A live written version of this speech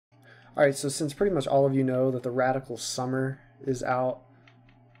Alright, so since pretty much all of you know that the Radical Summer is out,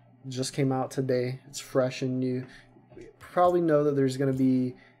 just came out today, it's fresh and new, you probably know that there's going to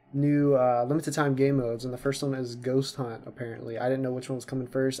be new limited time game modes, and the first one is Ghost Hunt, apparently. I didn't know which one was coming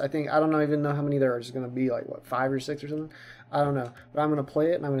first. I don't even know how many there are. It's going to be like, what, 5 or 6 or something? I don't know. But I'm going to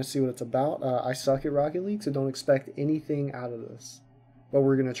play it, and I'm going to see what it's about. I suck at Rocket League, so don't expect anything out of this. But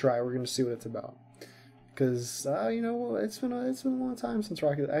we're going to try. We're going to see what it's about. Because, you know, it's been a long time since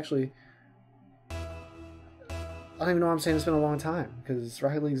Rocket League. Actually, I don't even know why I'm saying it's been a long time. Because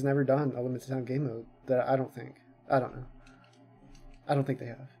Rocket League's never done a limited time game mode. That I don't think. I don't know. I don't think they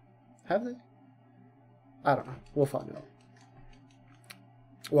have. Have they? I don't know. We'll find out.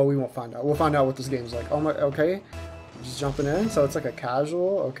 Well, we won't find out. We'll find out what this game's like. Oh my, okay. Just jumping in. So it's like a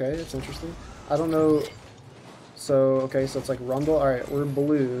casual. Okay, it's interesting. I don't know. So, okay, so it's like Rumble. Alright, we're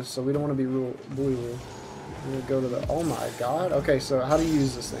blue, so we don't want to be blue. We're going to go to the... Oh my god. Okay, so how do you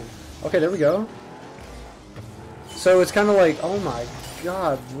use this thing? Okay, there we go. So it's kind of like... Oh my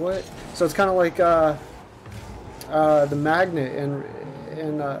god, what? So it's kind of like the magnet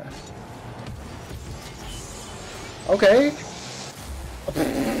in okay.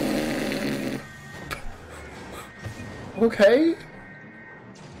 Okay.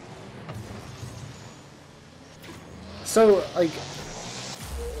 So, like,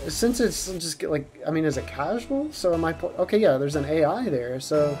 since it's just, like, I mean, is it casual? So am I... Okay, yeah, there's an AI there,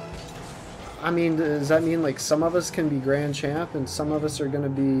 so... I mean, does that mean, like, some of us can be Grand Champ and some of us are gonna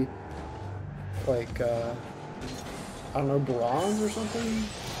be, like, I don't know, bronze or something?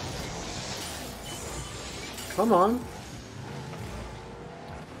 Come on.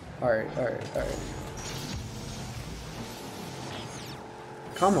 Alright.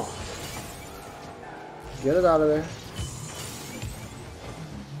 Come on. Get it out of there.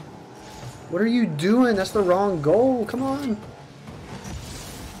 What are you doing? That's the wrong goal. Come on.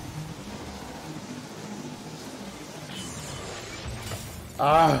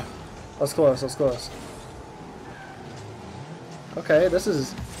 Ah. That's close. That's close. Okay, this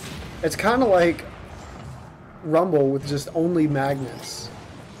is... It's kind of like Rumble with just only magnets.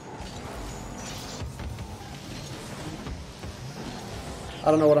 I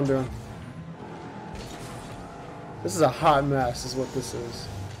don't know what I'm doing. This is a hot mess, is what this is.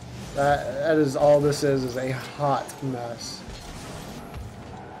 That is all this is a hot mess.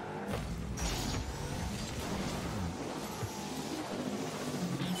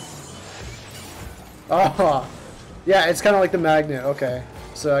 Oh, yeah, it's kind of like the magnet. Okay,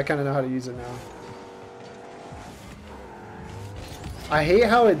 so I kind of know how to use it now. I hate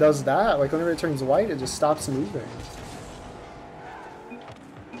how it does that. Like, whenever it turns white, it just stops moving.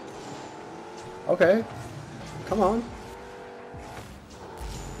 Okay, come on.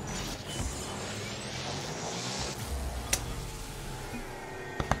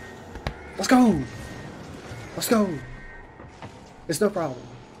 Let's go! Let's go! It's no problem.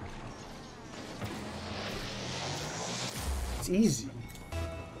 It's easy.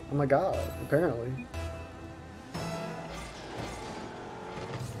 Oh my god, apparently.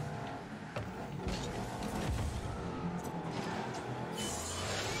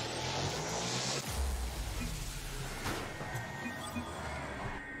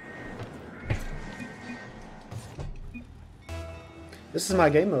 This is my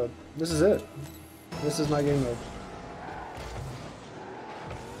game mode. This is it. This is my game mode.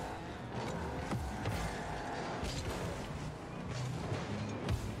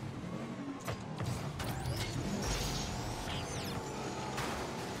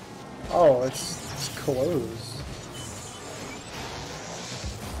 Oh, it's closed.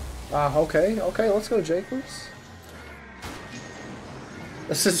 Ah, okay, let's go, Jacobs.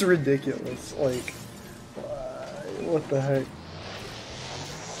 This is ridiculous. Like, what the heck?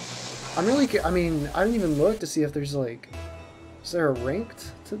 I'm really... I mean, I didn't even look to see if there's, like... Is there a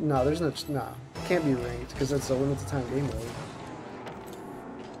ranked? No, there's no... No, it can't be ranked, because it's a limited time game mode.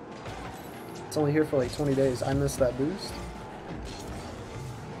 It's only here for, like, 20 days. I missed that boost.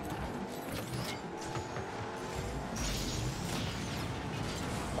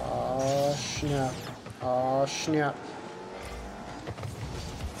 Aw, snap. Aw, snap.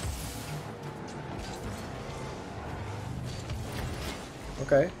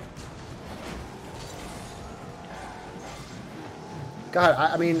 Okay. God,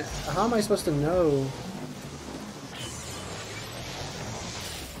 I mean, how am I supposed to know?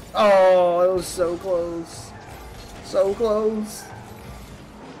 Oh, it was so close. So close.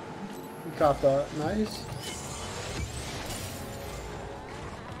 You caught that. Nice.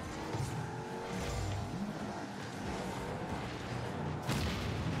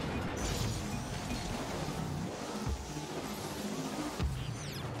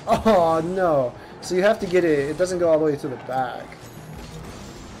 Oh, no. So you have to get it. It doesn't go all the way to the back.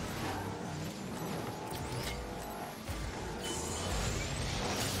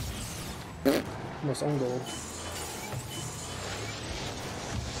 Almost on goal.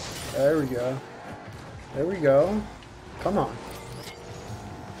 There we go. There we go. Come on.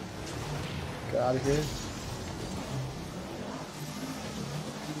 Get out of here.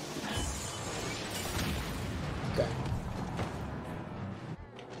 Okay.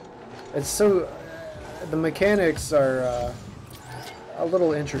 It's so... the mechanics are a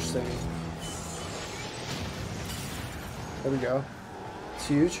little interesting. There we go. It's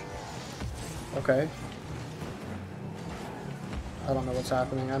huge. Okay. I don't know what's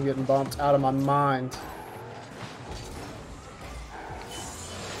happening. I'm getting bumped out of my mind.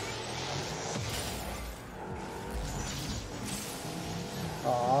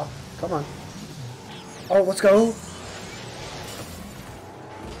 Aw, come on. Oh, let's go.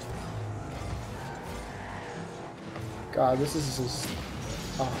 God, this is just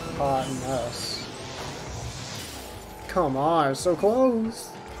a hot mess. Come on, so close.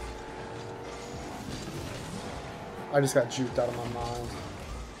 I just got juked out of my mind.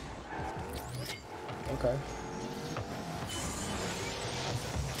 Okay.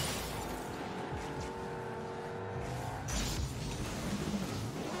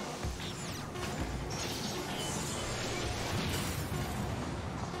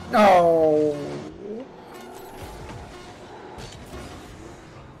 No.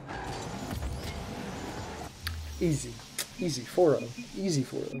 Easy. Easy 4-0. Easy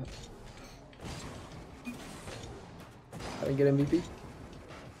 4-0. I didn't get MVP.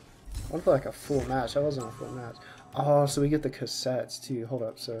 I went for like a full match. That wasn't a full match. Oh, so we get the cassettes too. Hold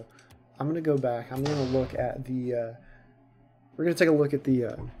up. So I'm gonna go back. I'm gonna look at the. We're gonna take a look at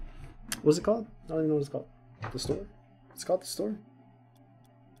the. What's it called? I don't even know what it's called. The store. It's called the store.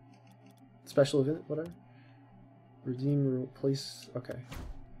 Special event, whatever. Redeem, replace. Okay.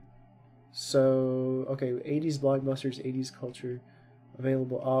 So okay, 80s blockbusters, 80s culture,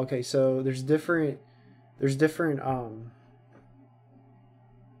 available. Oh, okay, so there's different.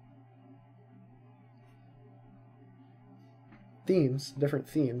 Themes, different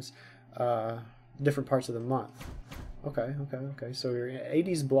themes, different parts of the month. Okay. So we're in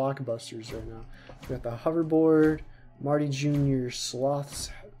 80s blockbusters right now. We got the hoverboard, Marty Jr. Sloth's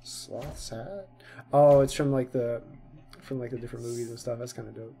hat. Oh, it's from like the different movies and stuff. That's kind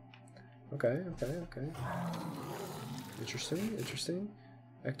of dope. Okay. Interesting.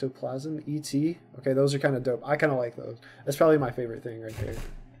 Ectoplasm, E.T. Okay, those are kind of dope. I kind of like those. That's probably my favorite thing right there.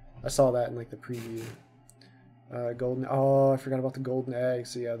 I saw that in like the preview. Golden. Oh, I forgot about the golden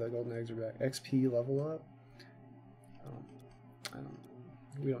eggs. So yeah, the golden eggs are back. XP level up. I don't know.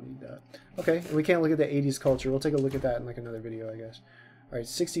 We don't need that. Okay, and we can't look at the 80s culture. We'll take a look at that in like another video, I guess. All right,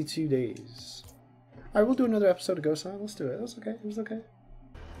 62 days. All right, we'll do another episode of Ghost Hunt. Let's do it. It was okay. It was okay.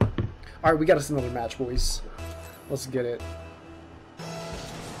 All right, we got us another match, boys. Let's get it.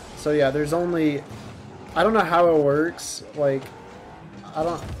 So yeah, there's only. I don't know how it works. Like, I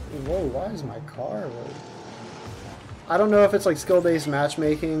don't. Whoa, why is my car? I don't know if it's like skill-based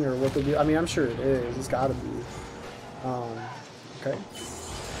matchmaking or what they do. I mean, I'm sure it is. It's got to be. Okay.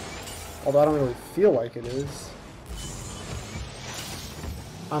 Although I don't really feel like it is.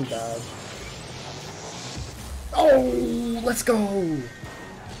 I'm bad. Oh, let's go!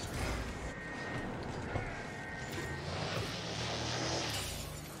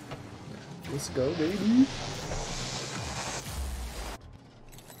 Let's go, baby.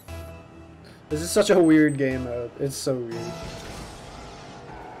 This is such a weird game mode. It's so weird.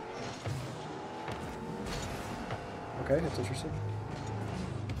 Okay, that's interesting.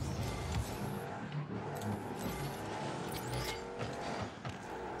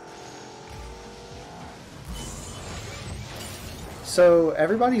 So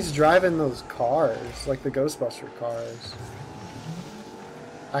everybody's driving those cars, like the Ghostbuster cars.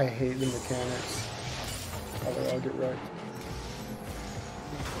 I hate the mechanics. Although I'll get wrecked.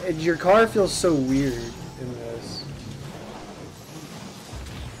 Your car feels so weird in this.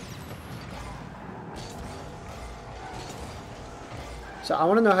 So I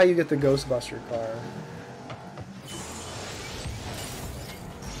want to know how you get the Ghostbuster car.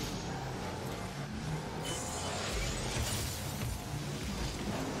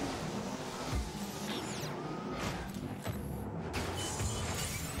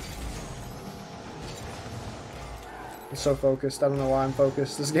 I'm so focused. I don't know why I'm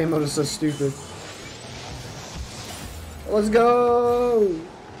focused. This game mode is so stupid. Let's go!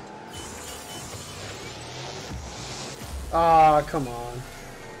 Ah, come on.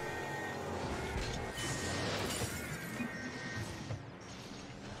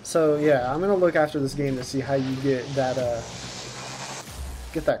 So yeah, I'm gonna look after this game to see how you get that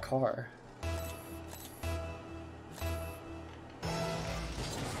car.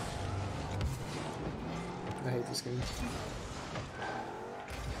 I hate this game.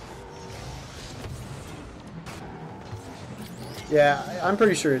 Yeah, I'm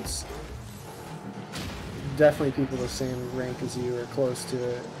pretty sure it's definitely people the same rank as you or close to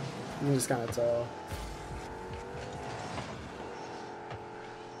it. You can just kind of tell.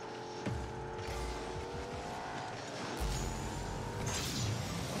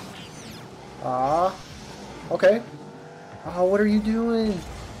 Ah, okay. Oh, what are you doing?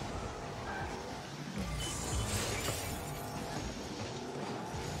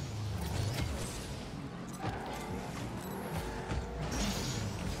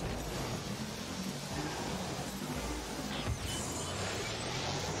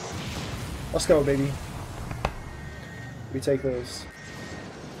 Let's go, baby. We take those.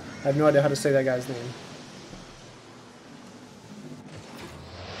 I have no idea how to say that guy's name.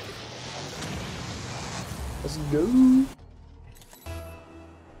 Let's go.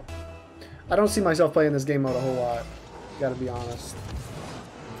 I don't see myself playing this game mode a whole lot. Gotta be honest.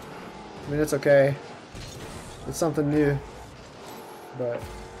 I mean, it's okay. It's something new. But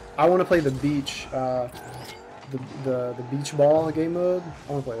I want to play the beach, the beach ball game mode.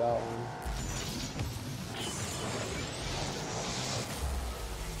 I want to play that one.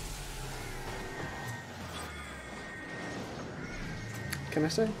 Can I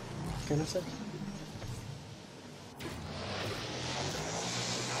say? Can I say?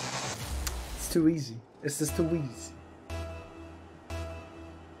 It's too easy. It's just too easy.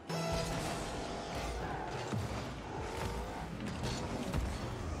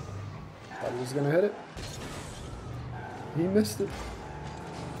 Thought he was gonna hit it. He missed it.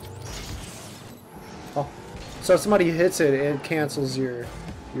 Oh, so if somebody hits it, it cancels your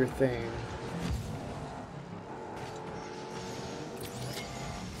thing.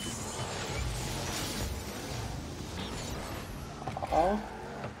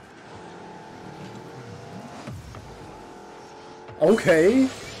 Okay.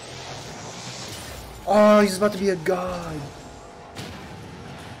 Oh, he's about to be a god.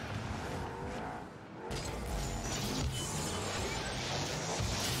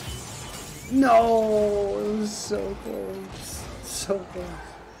 No, it was so close. So close.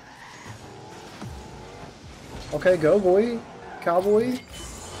 Okay, go, boy. Cowboy.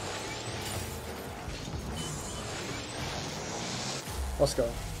 Let's go.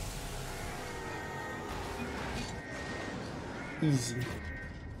 Easy.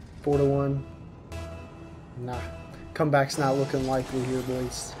 4-1. Nah. Comeback's not looking likely here,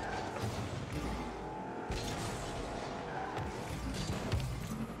 boys.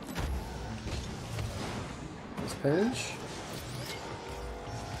 Let's pinch.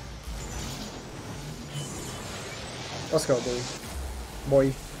 Let's go, baby.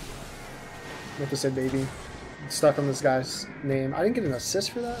 Boy. What to say, baby. Stuck on this guy's name. I didn't get an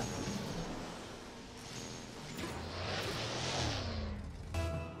assist for that.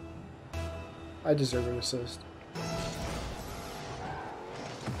 I deserve an assist.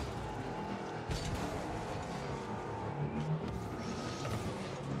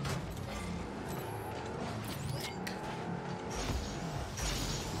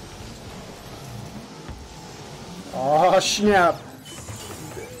 Oh snap!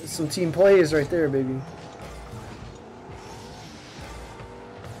 Some team plays right there, baby.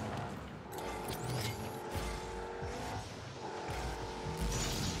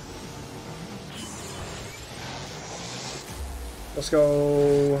 Let's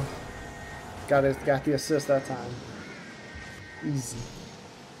go. Got the assist that time. Easy.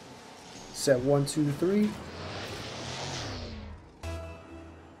 Set 1, 2, 3.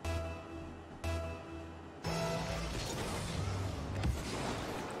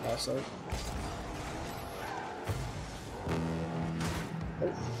 Also.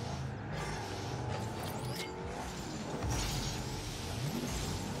 Oh.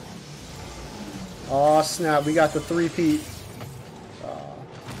 Oh snap! We got the three-peat.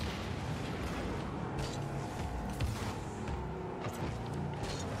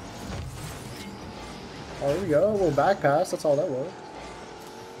 Oh, there we go. A little back pass. That's all that was.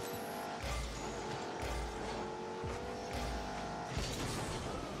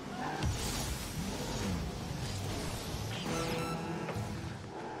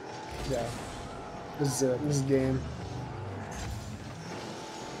 Yeah. This is it. This is game.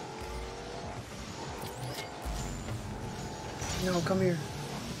 No, come here.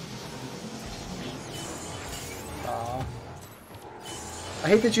 I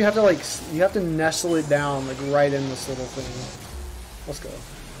hate that you have to nestle it down like right in this little thing. Let's go.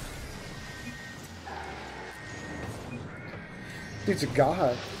 Dude's a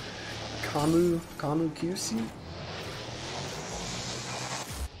god. Kamu QC.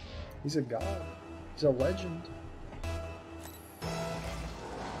 He's a god. He's a legend.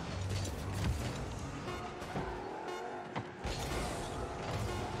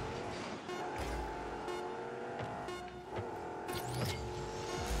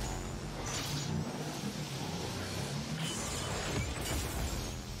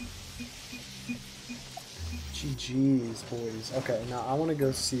 GG's, boys. Okay, now I want to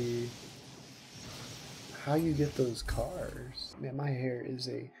go see how you get those cars. Man, my hair is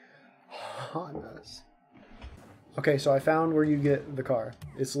a hot mess. Okay, so I found where you get the car.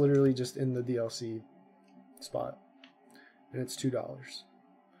 It's literally just in the DLC spot. And it's $2.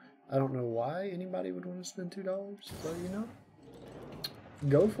 I don't know why anybody would want to spend $2, but you know,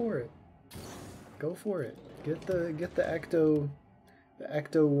 go for it. Go for it. Get the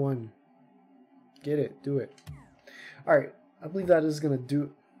Ecto 1. Get it. Do it. Alright, I believe that is gonna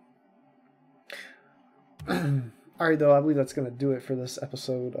do Alright, though, I believe that's going to do it for this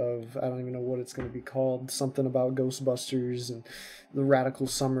episode of, I don't even know what it's going to be called, something about Ghostbusters and the Radical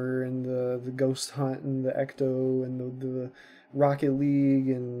Summer and the Ghost Hunt and the Ecto and the Rocket League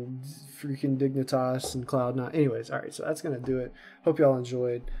and freaking Dignitas and Cloud9. Anyways, alright, so that's going to do it. Hope y'all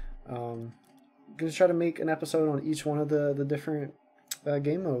enjoyed. I'm going to try to make an episode on each one of the different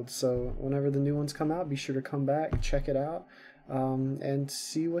game modes, so whenever the new ones come out, be sure to come back, check it out. And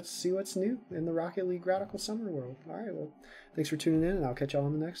see what's new in the Rocket League Radical Summer world. All right, well, thanks for tuning in, and I'll catch y'all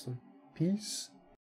on the next one. Peace.